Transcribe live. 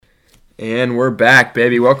And we're back,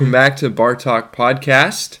 baby. Welcome back to Bar Talk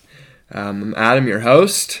Podcast. I'm Adam, your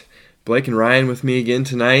host. Blake and Ryan with me again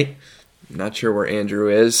tonight. I'm not sure where Andrew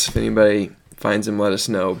is. If anybody finds him, let us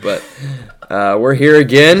know. But we're here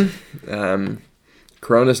again.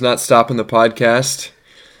 Corona's not stopping the podcast.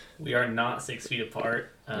 We are not 6 feet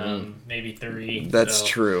apart. Maybe 3. That's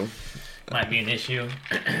true. Might be an issue.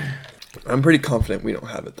 I'm pretty confident we don't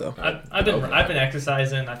have it, though. I've been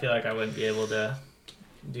exercising. I feel like I wouldn't be able to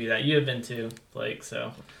do that. You have been too, Blake.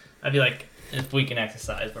 So I feel like if we can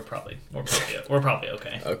exercise, we're probably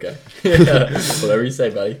okay. Okay. Whatever you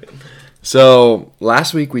say, buddy. So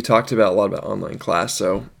last week we talked a lot about online class.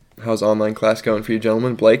 So how's online class going for you,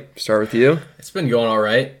 gentlemen? Blake, start with you. It's been going all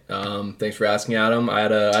right. Thanks for asking, Adam. I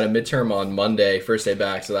had a midterm on Monday, first day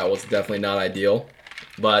back, so that was definitely not ideal,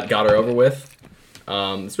 but got her over with.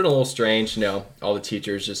 It's been a little strange, all the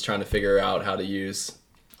teachers just trying to figure out how to use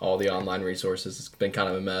all the online resources. It's been kind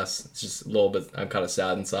of a mess. It's just a little bit, I'm kind of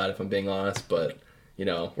sad inside if I'm being honest, but,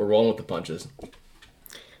 we're rolling with the punches.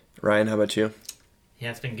 Ryan, how about you? Yeah,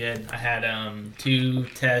 it's been good. I had 2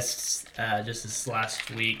 tests just this last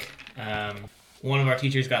week. One of our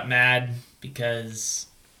teachers got mad because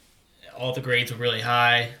all the grades were really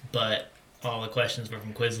high, but all the questions were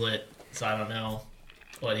from Quizlet, so I don't know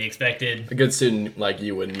what he expected. A good student like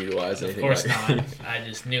you wouldn't utilize anything. Of course like not. I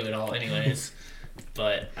just knew it all anyways.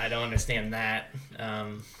 But I don't understand that.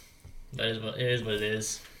 But it is what it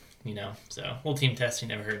is, So, well, team testing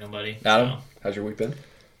never hurt nobody. Adam, how's your week been?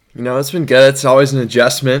 It's been good. It's always an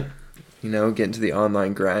adjustment, getting to the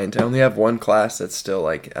online grind. I only have one class that's still,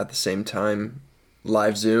 at the same time,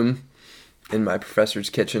 live Zoom in my professor's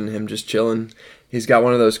kitchen, him just chilling. He's got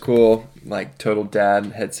one of those cool, Total Dad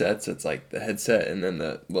headsets. It's the headset and then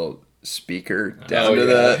the little speaker down to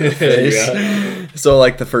the face. Yeah. So,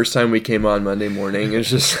 the first time we came on Monday morning, it was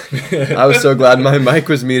just, I was so glad my mic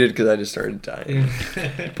was muted because I just started dying.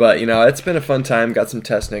 But, it's been a fun time. Got some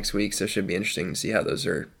tests next week, so it should be interesting to see how those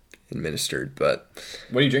are administered. But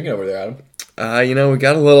what are you drinking over there, Adam? We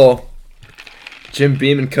got a little Jim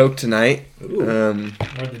Beam and Coke tonight. Where'd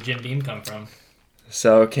the Jim Beam come from?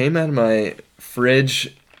 So it came out of my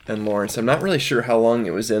fridge in Lawrence. I'm not really sure how long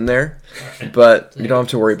it was in there, but you don't have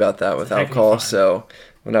to worry about that with alcohol. So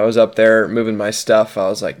when I was up there moving my stuff, I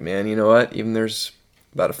was like, man, you know what? Even there's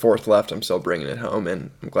about a fourth left, I'm still bringing it home,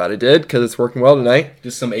 and I'm glad I did because it's working well tonight.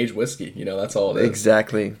 Just some aged whiskey, that's all it is.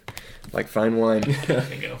 Exactly. Like fine wine.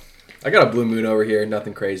 There you go. I got a Blue Moon over here,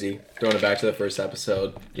 nothing crazy. Throwing it back to the first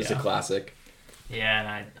episode. Just a classic.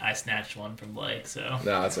 Yeah, and I snatched one from Blake, so.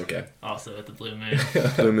 No, that's okay. Also at the Blue Moon.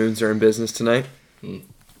 Blue Moons are in business tonight.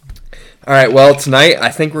 All right, well, tonight I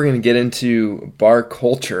think we're going to get into bar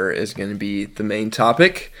culture is going to be the main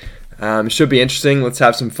topic. Should be interesting. Let's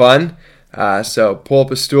have some fun. So pull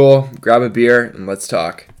up a stool, grab a beer, and let's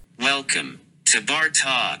talk. Welcome to Bar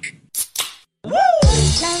Talk. Woo!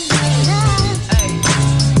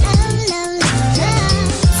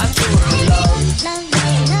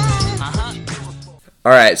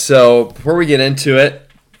 All right, so before we get into it,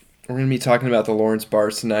 we're going to be talking about the Lawrence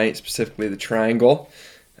bars tonight, specifically the Triangle,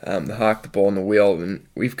 the Hawk, the Bull, and the Wheel. And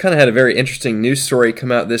we've kind of had a very interesting news story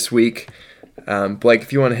come out this week. Blake,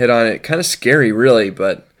 if you want to hit on it, kind of scary, really,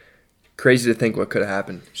 but crazy to think what could have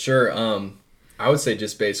happened. Sure. I would say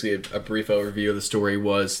just basically a brief overview of the story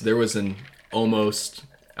was there was an almost,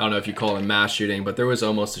 I don't know if you call it a mass shooting, but there was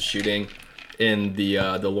almost a shooting in the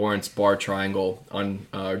Lawrence Bar Triangle on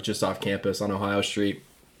just off campus on Ohio Street.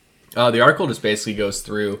 The article just basically goes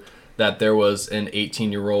through that there was an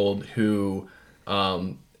 18-year-old who,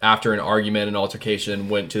 after an argument and altercation,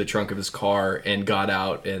 went to the trunk of his car and got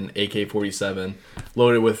out an AK-47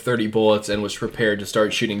 loaded with 30 bullets and was prepared to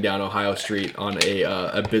start shooting down Ohio Street on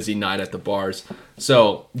a busy night at the bars.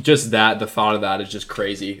 So just the thought of that is just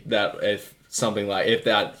crazy. That if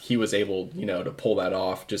he was able, to pull that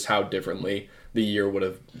off, just how differently the year would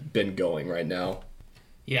have been going right now.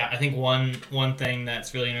 Yeah, I think one thing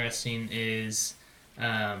that's really interesting is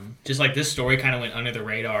just this story kind of went under the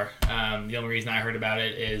radar. The only reason I heard about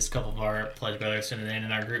it is a couple of our Pledge Brothers sent it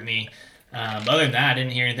in our group me. But other than that, I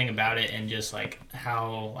didn't hear anything about it, and just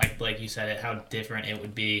how, Blake, you said it, how different it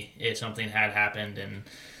would be if something had happened. And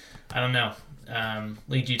I don't know,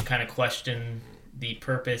 leads you to kind of question the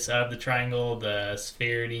purpose of the triangle, the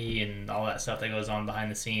severity, and all that stuff that goes on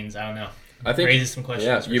behind the scenes. I don't know. I think raises some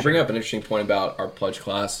questions. Yeah, you bring up an interesting point about our pledge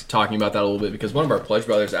class, talking about that a little bit, because one of our Pledge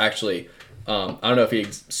Brothers actually, I don't know if he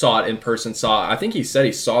saw it in person, I think he said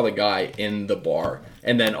he saw the guy in the bar,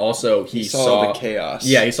 and then also he saw the chaos.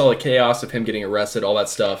 Yeah, he saw the chaos of him getting arrested, all that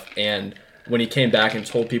stuff, and when he came back and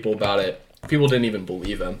told people about it, people didn't even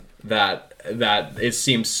believe him that that it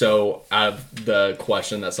seems so out of the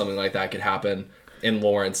question that something like that could happen in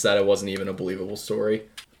Lawrence that it wasn't even a believable story.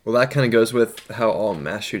 Well, that kind of goes with how all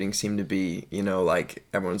mass shootings seem to be, like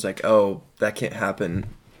everyone's like, oh, that can't happen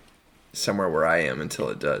somewhere where I am until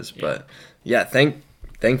it does. Yeah. But yeah,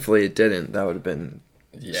 thankfully it didn't. That would have been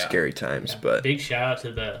scary times. But big shout out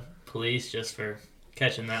to the police just for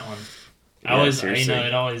catching that one. I'd always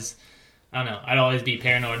be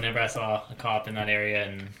paranoid whenever I saw a cop in that area,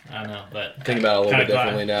 and I don't know, but think about it a little bit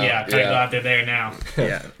differently now. Yeah, kind of glad they're there now.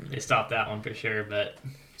 Yeah, they stopped that one for sure. But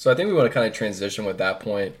so I think we want to kind of transition with that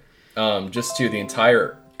point, just to the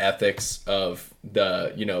entire ethics of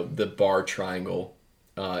the bar triangle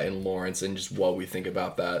in Lawrence and just what we think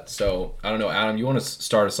about that. So I don't know, Adam, you want to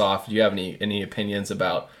start us off? Do you have any opinions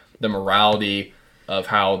about the morality of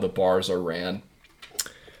how the bars are ran?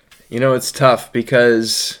 It's tough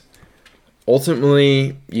because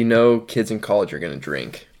ultimately, kids in college are going to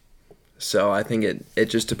drink. So I think it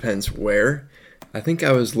just depends where. I think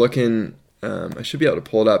I was looking, I should be able to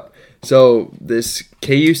pull it up. So this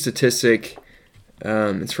KU statistic,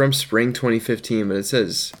 it's from spring 2015, but it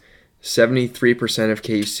says 73% of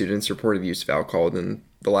KU students reported the use of alcohol within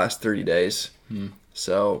the last 30 days.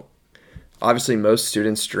 So obviously most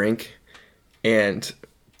students drink, and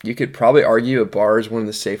you could probably argue a bar is one of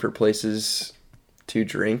the safer places to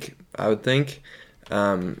drink, I would think,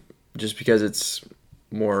 just because it's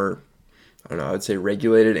more, I would say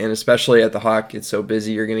regulated, and especially at the Hawk, it's so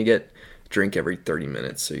busy, you're going to get drink every 30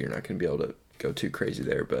 minutes, so you're not going to be able to go too crazy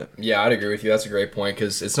there. But yeah, I'd agree with you. That's a great point,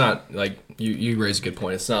 because it's not like, you raise a good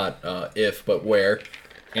point, it's not if, but where.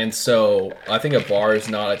 And so I think a bar is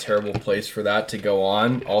not a terrible place for that to go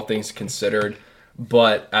on, all things considered.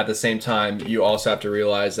 But at the same time, you also have to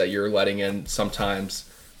realize that you're letting in sometimes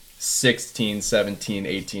 16, 17,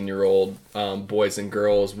 18-year-old boys and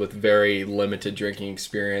girls with very limited drinking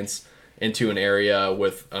experience into an area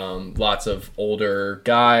with lots of older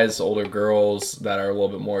guys, older girls that are a little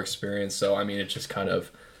bit more experienced. So, I mean, it's just kind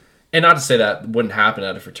of, and not to say that wouldn't happen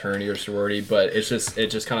at a fraternity or sorority, but it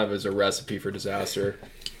just kind of is a recipe for disaster.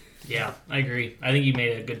 Yeah, I agree. I think you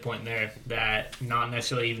made a good point there that not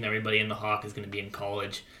necessarily even everybody in the Hawk is going to be in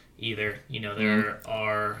college either. There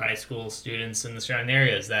are high school students in the surrounding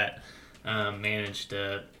areas that manage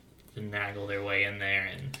to finagle their way in there,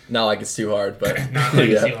 and not like it's too hard, but not like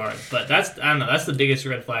it's too hard. But that's the biggest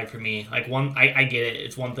red flag for me. Like I get it.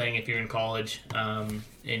 It's one thing if you're in college and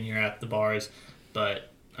you're at the bars,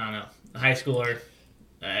 but I don't know, a high schooler.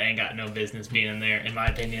 I ain't got no business being in there, in my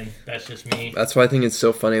opinion. That's just me. That's why I think it's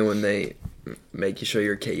so funny when they make you show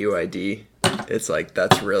your KU ID. It's like,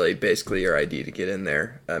 that's really basically your ID to get in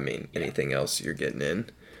there. I mean, anything else you're getting in.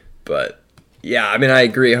 But, yeah, I mean, I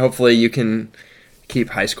agree. Hopefully you can keep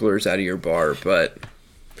high schoolers out of your bar, but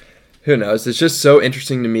who knows? It's just so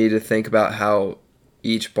interesting to me to think about how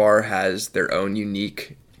each bar has their own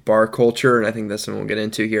unique bar culture, and I think that's something we'll get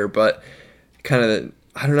into here, but kind of,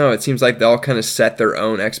 I don't know, it seems like they all kind of set their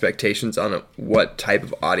own expectations on what type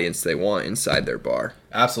of audience they want inside their bar.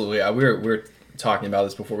 Absolutely. We were talking about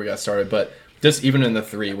this before we got started, but just even in the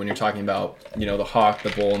three, when you're talking about, the Hawk, the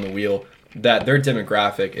Bull, and the Wheel, that their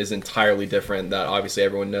demographic is entirely different. That obviously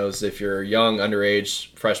everyone knows if you're young,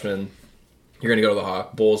 underage, freshman, you're going to go to the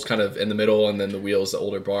Hawk. Bull's kind of in the middle, and then the Wheel is the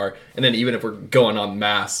older bar. And then even if we're going on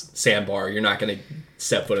mass sandbar, you're not going to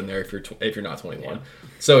set foot in there if you're not 21. Yeah.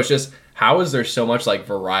 So it's just, how is there so much like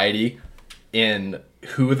variety in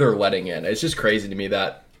who they're letting in? It's just crazy to me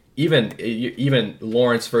that even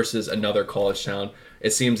Lawrence versus another college town,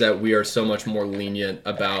 it seems that we are so much more lenient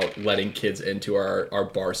about letting kids into our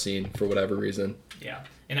bar scene for whatever reason. Yeah.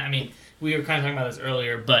 And I mean, we were kind of talking about this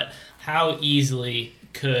earlier, but how easily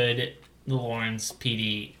could the Lawrence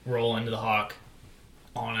PD roll into the Hawk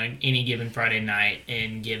on any given Friday night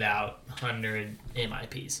and give out 100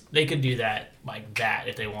 MIPs? They could do that like that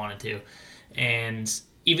if they wanted to. And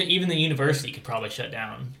even the university could probably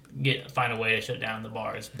find a way to shut down the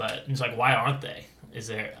bars. But it's like, why aren't they? Is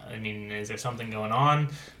there something going on?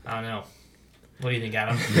 I don't know. What do you think,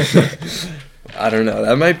 Adam? I don't know.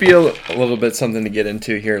 That might be a little bit something to get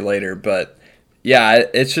into here later. But yeah,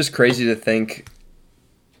 it's just crazy to think.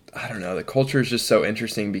 I don't know. The culture is just so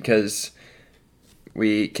interesting because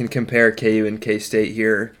we can compare KU and K-State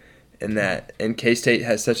here, and K-State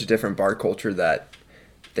has such a different bar culture that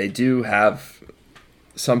they do have,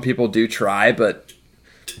 some people do try, but,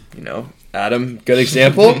 Adam, good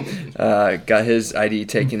example, got his ID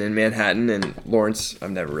taken in Manhattan, and Lawrence,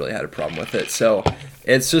 I've never really had a problem with it. So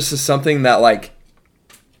it's just something that, like,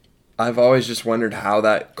 I've always just wondered how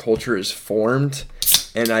that culture is formed,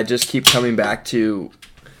 and I just keep coming back to,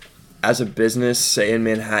 as a business, say in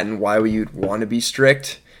Manhattan, why would you want to be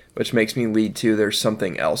strict? which makes me lead to there's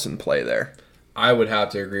something else in play there. I would have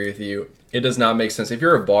to agree with you. It does not make sense. If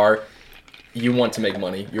you're a bar, you want to make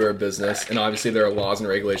money. You're a business, and obviously there are laws and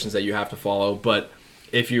regulations that you have to follow. But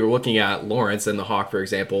if you're looking at Lawrence and the Hawk, for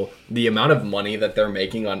example, the amount of money that they're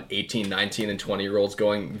making on 18, 19, and 20-year-olds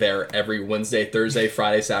going there every Wednesday, Thursday,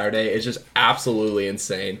 Friday, Saturday is just absolutely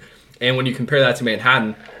insane. And when you compare that to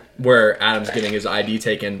Manhattan, where Adam's getting his ID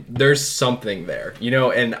taken, there's something there,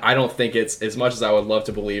 and I don't think it's, as much as I would love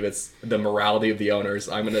to believe it's the morality of the owners,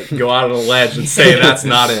 I'm going to go out on a ledge and say that's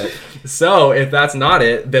not it. So if that's not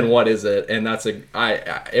it, then what is it? And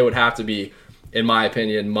it would have to be, in my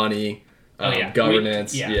opinion, money,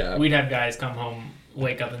 governance. We'd have guys come home,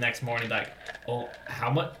 wake up the next morning like, oh,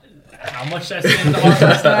 how much did I spend in the Hawk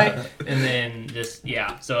last night? And then just,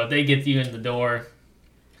 so if they get you in the door,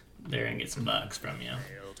 they're going to get some bucks from you.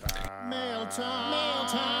 Mail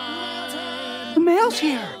time. The mail's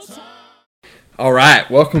here. All right,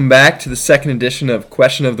 welcome back to the second edition of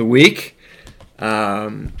Question of the Week.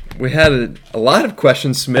 We had a lot of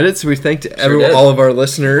questions submitted, so we thank all of our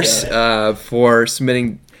listeners for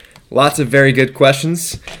submitting lots of very good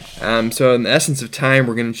questions. So in the essence of time,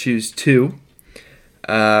 we're going to choose two.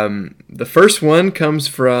 The first one comes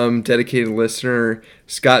from dedicated listener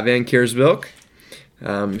Scott Van Kiersbilk.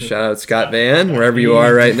 Shout out Scott Van, wherever you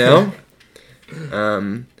are right now.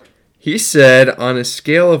 He said, on a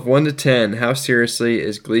scale of 1 to 10, how seriously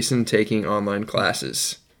is Gleason taking online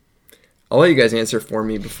classes? I'll let you guys answer for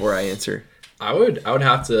me before I answer. I would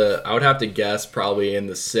have to guess probably in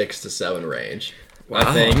the 6 to 7 range. Wow,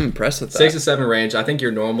 I think I'm impressed with that. 6 to 7 range. I think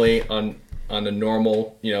you're normally on a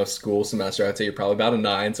normal, school semester, I'd say you're probably about a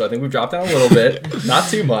 9. So I think we've dropped down a little bit. Not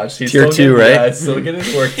too much. He's Tier 2, right? Yeah, still getting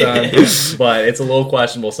his work done. But it's a little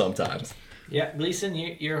questionable sometimes. Yeah, Gleason,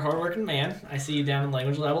 you're a hardworking man. I see you down in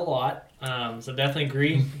language level a lot. So definitely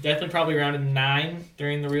agree. Definitely probably around a 9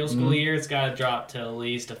 during the real school year. It's got to drop to at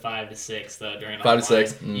least a 5 to 6 though during 5 to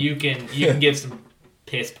 6. You can give some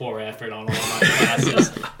piss poor effort on online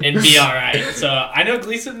classes and be all right. So I know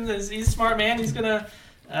Gleason he's a smart man. He's gonna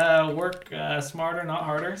work smarter, not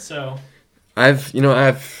harder. So I've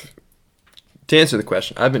to answer the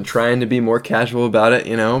question, I've been trying to be more casual about it.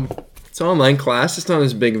 It's an online class. It's not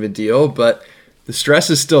as big of a deal, but the stress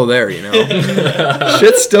is still there,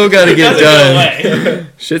 Shit's still got to get done.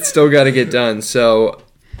 Shit's still got to get done. So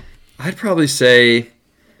I'd probably say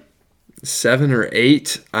 7 or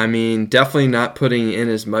 8. I mean, definitely not putting in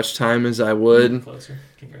as much time as I would closer.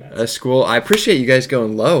 Congrats. at school. I appreciate you guys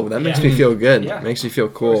going low. That makes me feel good. Yeah. Makes me feel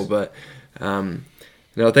cool. But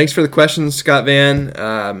thanks for the questions, Scott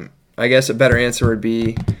Van. I guess a better answer would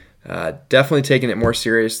be definitely taking it more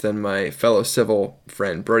serious than my fellow civil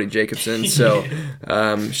friend, Brody Jacobson. So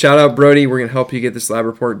shout out, Brody. We're going to help you get this lab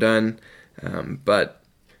report done. But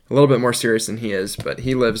a little bit more serious than he is. But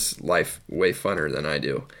he lives life way funner than I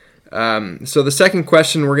do. So the second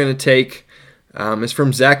question we're going to take is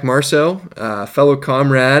from Zach Marceau, a fellow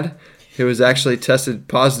comrade who was actually tested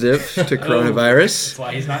positive to coronavirus. That's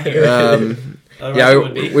why he's not here.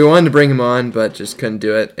 We wanted to bring him on, but just couldn't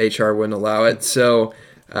do it. HR wouldn't allow it. So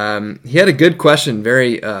he had a good question,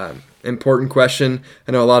 very important question.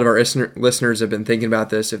 I know a lot of our listeners have been thinking about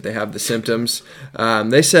this if they have the symptoms.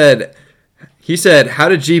 He said, how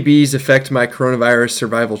do GBs affect my coronavirus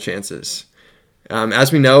survival chances?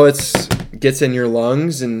 As we know, it gets in your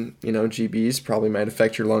lungs, and GBs probably might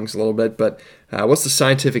affect your lungs a little bit. But what's the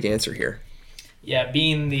scientific answer here? Yeah,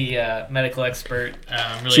 being the medical expert,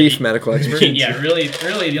 chief medical expert. really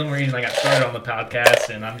the only reason I got started on the podcast,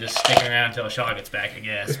 and I'm just sticking around until Shaw gets back, I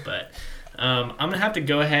guess. But I'm gonna have to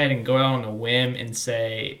go ahead and go out on a whim and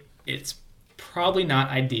say it's probably not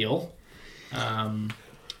ideal.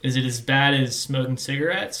 Is it as bad as smoking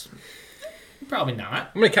cigarettes? Probably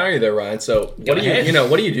not. I'm gonna counter you there, Ryan. So what do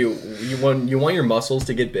you do? You want your muscles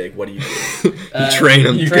to get big. What do you do? You train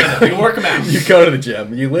them. You work them out. You go to the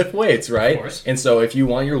gym. You lift weights, right? Of course. And so if you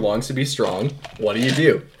want your lungs to be strong, what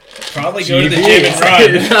do? Probably go to the gym and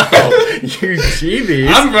run. No, you GBs.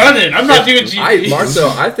 I'm running. I'm not doing GBs. Marcel,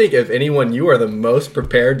 I think if anyone, you are the most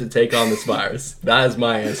prepared to take on this virus. That is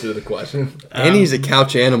my answer to the question. And he's a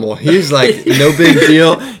couch animal. He's like, no big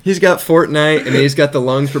deal. He's got Fortnite, and he's got the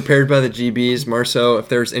lungs prepared by the GBs. Marcel, if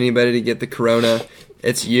there's anybody to get the corona,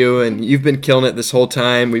 it's you, and you've been killing it this whole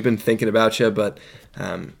time. We've been thinking about you, but...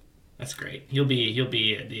 That's great. He'll be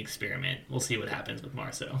the experiment. We'll see what happens with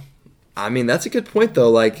Marcel. I mean, that's a good point,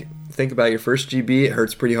 though. Like, think about your first GB. It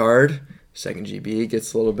hurts pretty hard. Second GB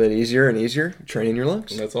gets a little bit easier and easier. Training your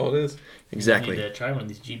lungs. And that's all it is. Exactly. I need to try one of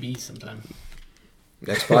these GBs sometime.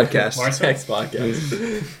 Next podcast. Next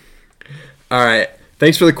podcast. All right.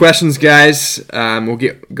 Thanks for the questions, guys. We'll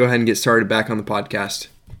go ahead and get started back on the podcast.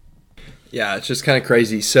 Yeah, it's just kind of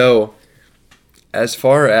crazy. So, as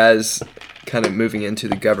far as kind of moving into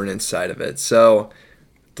the governance side of it, so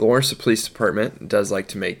the Lawrence Police Department does like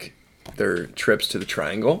to make their trips to the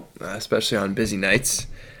Triangle, especially on busy nights.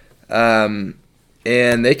 And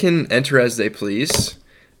they can enter as they please,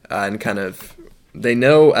 and kind of, they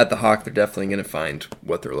know at the Hawk they're definitely going to find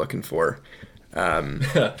what they're looking for.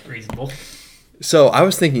 Reasonable. So I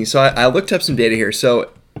was thinking, so I looked up some data here.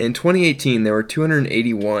 So in 2018, there were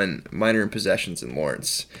 281 minor possessions in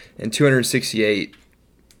Lawrence and 268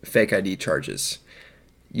 fake ID charges.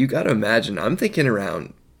 You got to imagine, I'm thinking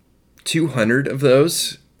around 200 of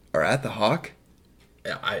those are at the Hawk.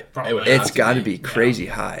 Yeah, Probably. It's got to be crazy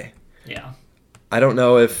high. Yeah. I don't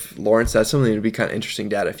know if Lawrence, that's something that would be kind of interesting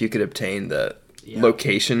data if you could obtain the Yeah.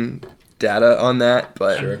 location data on that.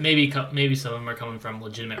 But Sure. Maybe some of them are coming from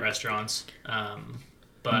legitimate restaurants.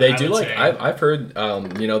 But They I do would like. say- I've heard.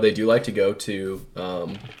 They do like to go to.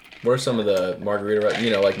 What are some of the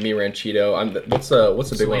margarita? Like Mi Ranchito. What's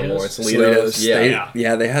the big one in Salitos? Lawrence? Salitos,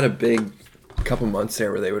 Yeah. they had a big couple months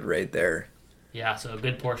there where they would raid there. Yeah, so a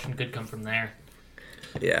good portion could come from there.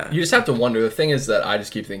 Yeah. You just have to wonder. The thing is that I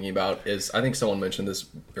just keep thinking about is, I think someone mentioned this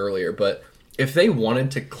earlier, but if they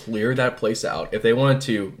wanted to clear that place out, if they wanted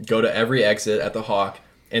to go to every exit at the Hawk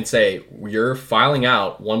and say, you're filing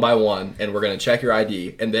out one by one and we're going to check your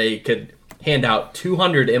ID, and they could hand out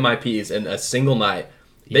 200 MIPs in a single night,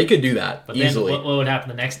 they could do that But easily. then what would happen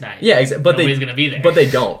the next night? Yeah, exactly. But Nobody's gonna be there. But they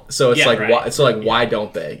don't. So it's Yeah, like, right. why? So like, why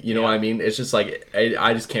don't they? You know what I mean? It's just like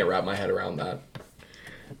I just can't wrap my head around that.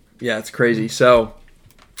 Yeah, it's crazy. So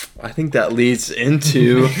I think that leads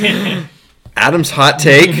into Adam's hot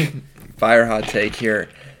take, fire hot take here.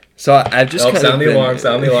 So I've just kind Sound of the alarm!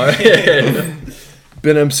 Sound the alarm!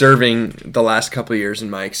 been observing the last couple of years in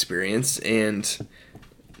my experience, and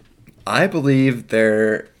I believe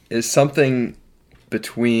there is something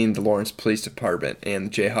between the Lawrence Police Department and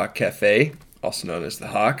the Jayhawk Cafe, also known as the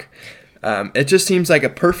Hawk. It just seems like a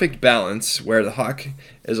perfect balance where the Hawk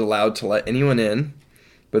is allowed to let anyone in,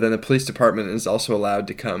 but then the police department is also allowed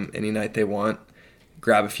to come any night they want,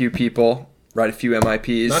 grab a few people, write a few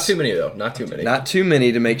MIPs. Not too many though. Not too many. Not too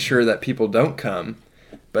many to make sure that people don't come,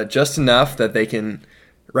 but just enough that they can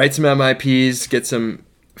write some MIPs, get some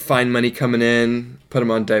fine money coming in, put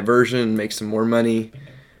them on diversion, make some more money.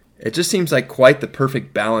 It just seems like quite the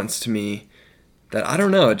perfect balance to me that, I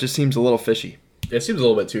don't know, it just seems a little fishy. It seems a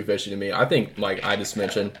little bit too fishy to me. I think, like I just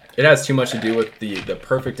mentioned, it has too much to do with the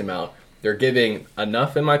perfect amount. They're giving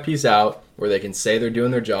enough MIPs out where they can say they're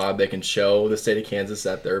doing their job. They can show the state of Kansas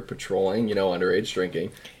that they're patrolling, underage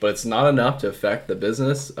drinking. But it's not enough to affect the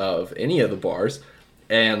business of any of the bars,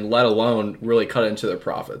 and let alone really cut into their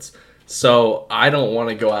profits. So I don't want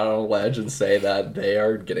to go out on a ledge and say that they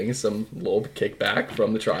are getting some little kickback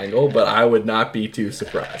from the Triangle, but I would not be too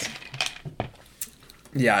surprised.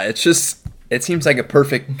 Yeah, it seems like a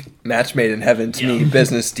perfect match made in heaven to me,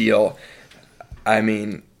 business deal. I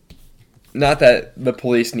mean, not that the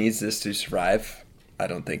police needs this to survive. I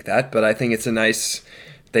don't think that, but I think it's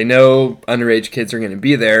they know underage kids are going to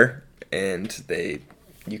be there, and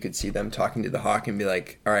you could see them talking to the Hawk and be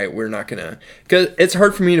like, all right, we're not going to, because it's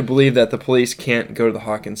hard for me to believe that the police can't go to the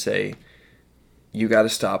Hawk and say, you got to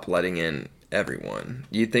stop letting in everyone.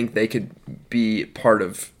 You think they could be part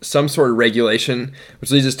of some sort of regulation,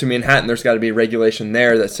 which leads us to Manhattan. There's got to be a regulation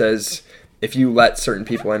there that says if you let certain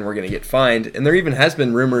people in, we're going to get fined. And there even has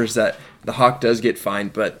been rumors that the Hawk does get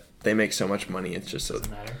fined, but they make so much money, it's just a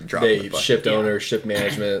drop in the They bucket. shift owners, shift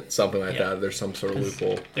management, something like that. There's some sort of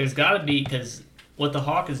loophole. There's got to be, because what the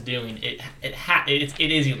Hawk is doing, it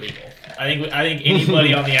is illegal. I think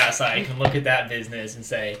anybody on the outside can look at that business and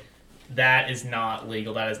say that is not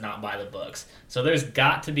legal. That is not by the books. So there's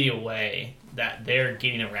got to be a way that they're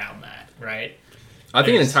getting around that, right? I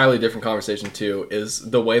think an entirely different conversation too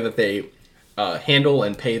is the way that they handle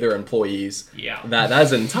and pay their employees. Yeah.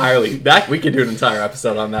 That's entirely that we could do an entire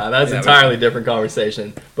episode on that. That's an entirely different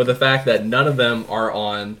conversation. But the fact that none of them are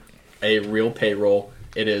on a real payroll,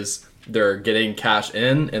 they're getting cash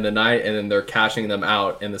in the night, and then they're cashing them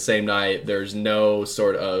out in the same night. There's no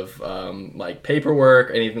sort of like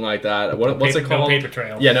paperwork, anything like that. What's it called? No paper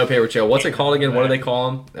trail. Yeah, no paper trail. What's it called again? What do they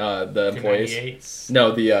call them? The employees. 298s.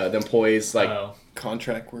 No, the employees like.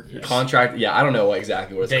 Contract workers. Contract, yeah, I don't know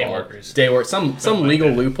exactly what it's Day called. workers. Day work, some Something legal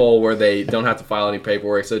like that. loophole where they don't have to file any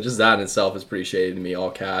paperwork. So just that in itself is pretty shady to me,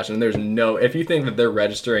 all cash. And there's no, if you think that they're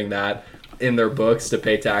registering that in their books to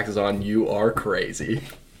pay taxes on, you are crazy.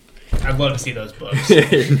 I'd love to see those books.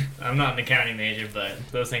 I'm not an accounting major, but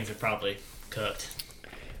those things are probably cooked.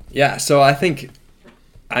 Yeah, so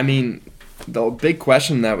I mean, the big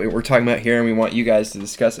question that we're talking about here, and we want you guys to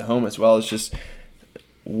discuss at home as well, is just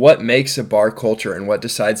what makes a bar culture and what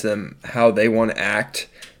decides them how they want to act,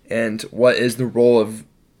 and what is the role of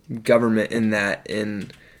government in that,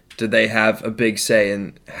 and do they have a big say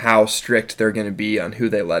in how strict they're going to be on who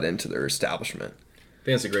they let into their establishment? I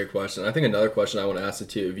think that's a great question. I think another question I want to ask the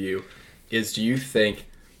two of you is, do you think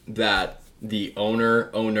that the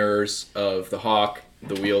owners of the Hawk,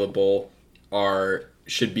 the Wheel, the Bull,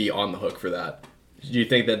 should be on the hook for that? Do you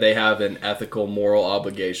think that they have an ethical, moral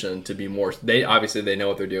obligation to be more? They know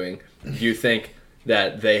what they're doing. Do you think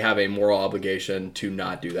that they have a moral obligation to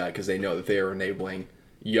not do that because they know that they are enabling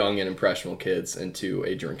young and impressionable kids into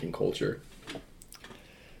a drinking culture?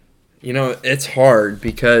 You know, it's hard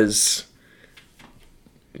because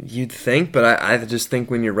you'd think, but I just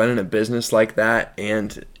think when you're running a business like that,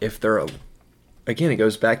 and if they're, again, it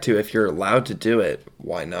goes back to if you're allowed to do it,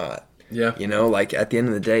 why not? Yeah. You know, like at the end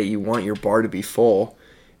of the day, you want your bar to be full.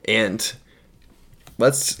 And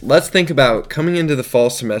let's think about coming into the fall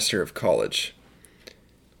semester of college.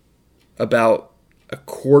 About a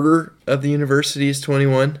quarter of the university is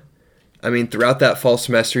 21. I mean, throughout that fall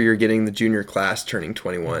semester, you're getting the junior class turning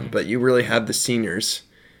 21, but you really have the seniors.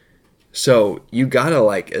 So you gotta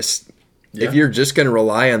if you're just gonna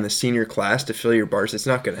rely on the senior class to fill your bars, it's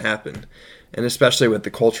not gonna happen. And especially with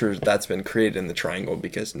the culture that's been created in the Triangle,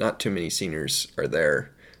 because not too many seniors are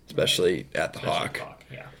there, especially at the Hawk.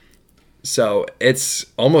 Yeah. So it's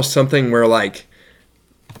almost something where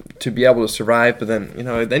to be able to survive, but then,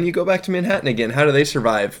 then you go back to Manhattan again. How do they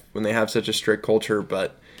survive when they have such a strict culture?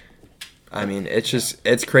 But I mean,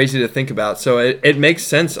 it's crazy to think about. So it makes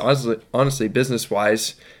sense, honestly,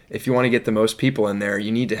 business-wise. If you want to get the most people in there,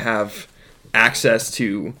 you need to have access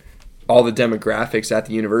to all the demographics at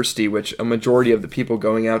the university, which a majority of the people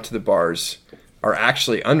going out to the bars are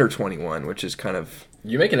actually under 21, which is kind of...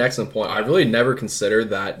 You make an excellent point. I really never considered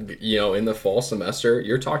that, in the fall semester,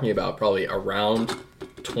 you're talking about probably around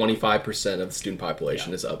 25% of the student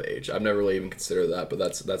population is of age. I've never really even considered that, but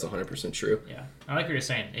that's 100% true. Yeah, I like what you're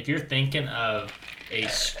saying. If you're thinking of a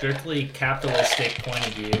strictly capitalistic point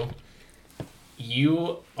of view,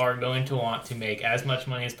 you are going to want to make as much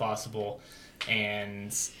money as possible,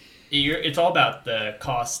 and it's all about the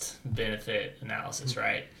cost-benefit analysis,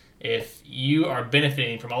 right? If you are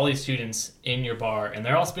benefiting from all these students in your bar, and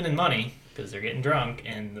they're all spending money because they're getting drunk,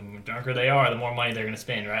 and the drunker they are, the more money they're going to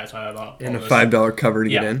spend, right? That's why I have all and a $5 cover to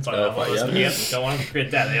get in. That's why I have all those, don't want to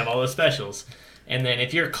forget that. They have all those specials. And then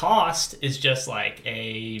if your cost is just like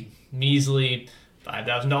a measly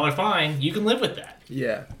 $5,000 fine, you can live with that.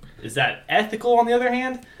 Yeah. Is that ethical, on the other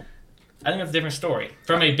hand? I think that's a different story.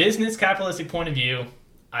 From a business capitalistic point of view,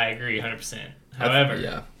 I agree 100%.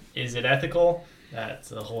 However, is it ethical?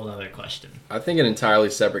 That's a whole other question. I think an entirely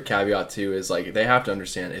separate caveat, too, is they have to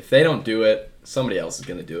understand if they don't do it, somebody else is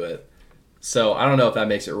going to do it. So I don't know if that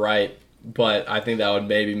makes it right, but I think that would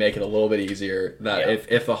maybe make it a little bit easier that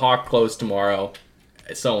if the Hawk closed tomorrow,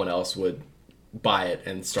 someone else would buy it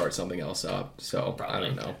and start something else up. So probably. I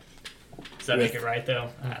don't know. Does that make it right, though?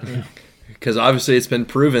 I don't know. Because obviously it's been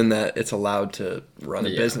proven that it's allowed to run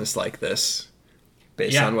a business like this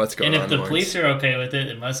based on what's going on. And if the police are okay with it,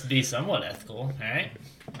 it must be somewhat ethical, right?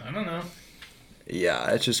 I don't know.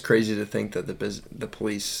 Yeah, it's just crazy to think that the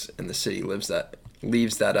police in the city leaves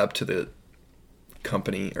that up to the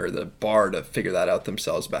company or the bar to figure that out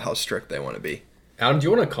themselves about how strict they want to be. Adam, do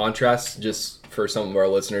you want to contrast, just for some of our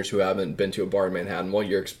listeners who haven't been to a bar in Manhattan, what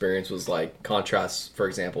your experience was like? Contrast, for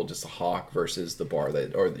example, just the Hawk versus the bar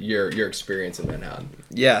or your experience in Manhattan.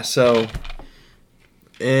 Yeah, so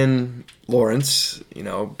in Lawrence,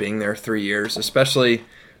 being there 3 years, especially,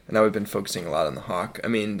 I know we've been focusing a lot on the Hawk. I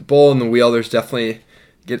mean, the Bull and the Wheel, there's definitely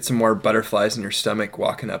get some more butterflies in your stomach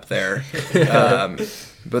walking up there.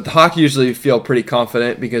 But the Hawk usually feel pretty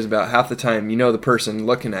confident because about half the time the person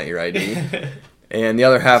looking at your ID. And the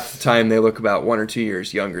other half the time they look about 1 or 2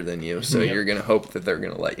 years younger than you. So you're going to hope that they're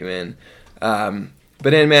going to let you in.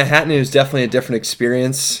 But in Manhattan, it was definitely a different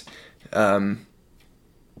experience. A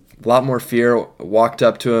lot more fear. Walked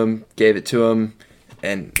up to him, gave it to him,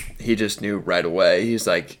 and he just knew right away. He's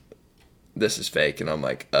like, this is fake. And I'm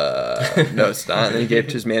like, no, it's not. And then he gave it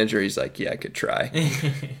to his manager. He's like, yeah, I could try.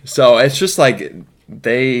 So it's just like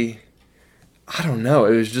I don't know.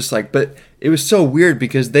 It was just but it was so weird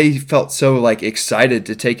because they felt so excited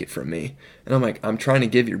to take it from me. And I'm like, I'm trying to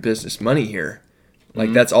give your business money here.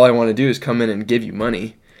 That's all I want to do is come in and give you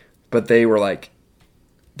money. But they were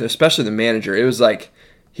especially the manager, it was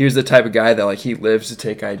he was the type of guy that he lives to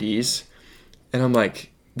take IDs. And I'm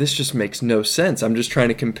like, this just makes no sense. I'm just trying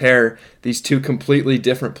to compare these two completely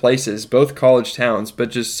different places, both college towns, but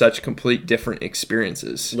just such complete different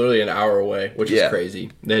experiences. Literally an hour away, which is crazy.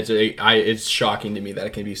 It's shocking to me that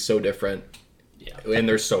it can be so different and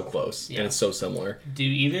they're so close, Yeah. and it's so similar. Do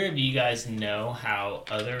either of you guys know how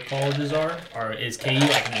other colleges are? Or is KU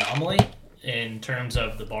like an anomaly in terms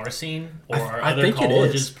of the bar scene? Or are I other think it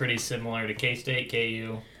colleges is. pretty similar to K-State,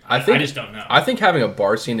 KU? I I think just don't know. I think having a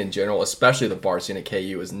bar scene in general, especially the bar scene at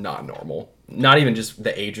KU, is not normal. Not even just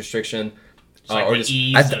the age restriction, Like or the just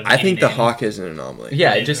ease of I think the getting in. Hawk is an anomaly.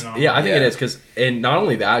 yeah, It it is just an yeah, I think it anomaly. is because and not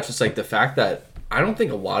only that, it's just like the fact that I don't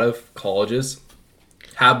think a lot of colleges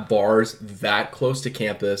have bars that close to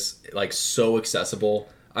campus, like so accessible.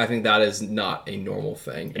 I think that is not a normal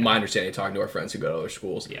thing. In my understanding, talking to our friends who go to other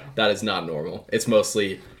schools, Yeah. that is not normal. It's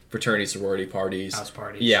mostly fraternity, sorority parties, House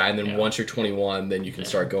parties. Yeah, and then Yeah. once you're 21, then you can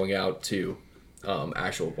start going out to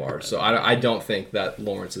actual bars. So I don't think that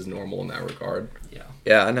Lawrence is normal in that regard.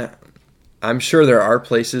 Yeah, and I'm sure there are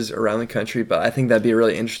places around the country, but I think that'd be a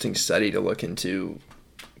really interesting study to look into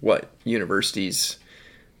what universities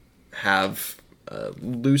have a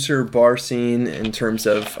looser bar scene in terms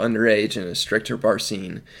of underage and a stricter bar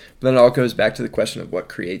scene. But then it all goes back to the question of what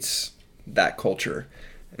creates that culture.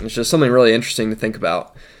 And it's just something really interesting to think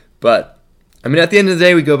about. But, I mean, at the end of the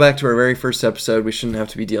day, we go back to our very first episode. We shouldn't have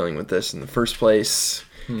to be dealing with this in the first place.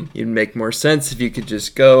 It'd make more sense if you could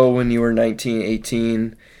just go when you were 19,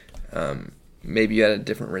 18. Maybe you had a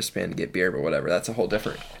different wristband to get beer, but whatever. That's a whole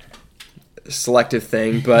different selective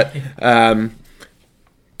thing. But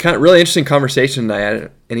kind of really interesting conversation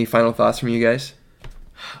tonight. Any final thoughts from you guys?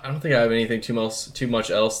 I don't think I have anything too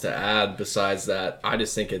much else to add besides that. I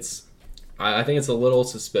just think I think it's a little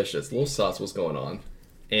suspicious, a little sus what's going on.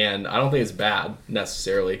 And I don't think it's bad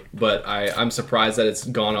necessarily, but I'm surprised that it's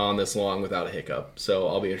gone on this long without a hiccup. So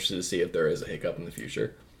I'll be interested to see if there is a hiccup in the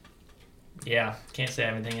future. Yeah, can't say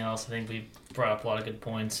anything else. I think we brought up a lot of good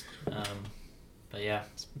points. But yeah,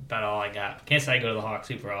 that's about all I got. Can't say I go to the Hawk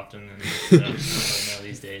super often, and so I don't really know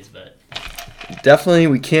these days. But Definitely,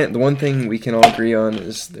 we can't. The one thing we can all agree on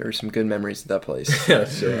is there are some good memories at that place. Yeah,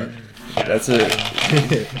 sure. That's a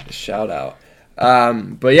shout out.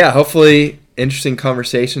 But yeah, hopefully, interesting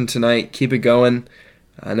conversation tonight. Keep it going.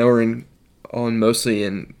 I know we're mostly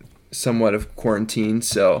in somewhat of quarantine,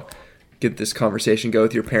 so get this conversation go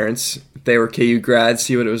with your parents. If they were KU grads,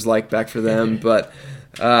 see what it was like back for them. But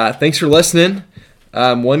thanks for listening.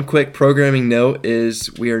 One quick programming note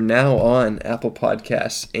is we are now on Apple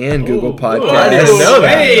Podcasts and Google Podcasts. I didn't know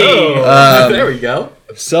that. Hey! There we go.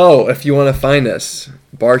 So if you want to find us,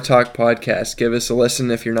 Bar Talk Podcast, give us a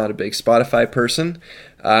listen if you're not a big Spotify person.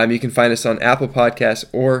 You can find us on Apple Podcasts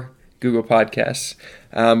or Google Podcasts.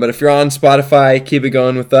 But if you're on Spotify, keep it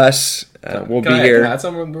going with us. We'll be Can I here. add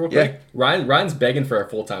something real quick? Ryan's begging for a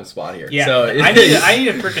full-time spot here. yeah, So I need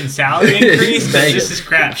a freaking salary increase. He's 'Cause begging. this is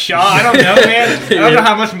crap, Shaw. I don't know, man. I don't know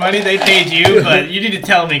how much money they paid you, but you need to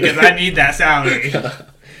tell me because I need that salary.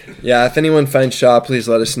 Yeah, if anyone finds Shaw, please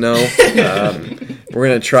let us know. We're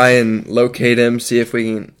going to try and locate him, see if we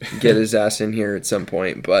can get his ass in here at some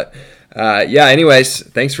point. But yeah, anyways,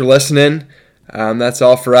 thanks for listening. That's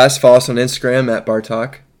all for us. Follow us on Instagram at Bar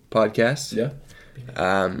Talk Podcast. Yeah.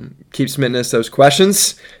 Keep submitting us those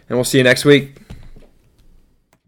questions, and we'll see you next week.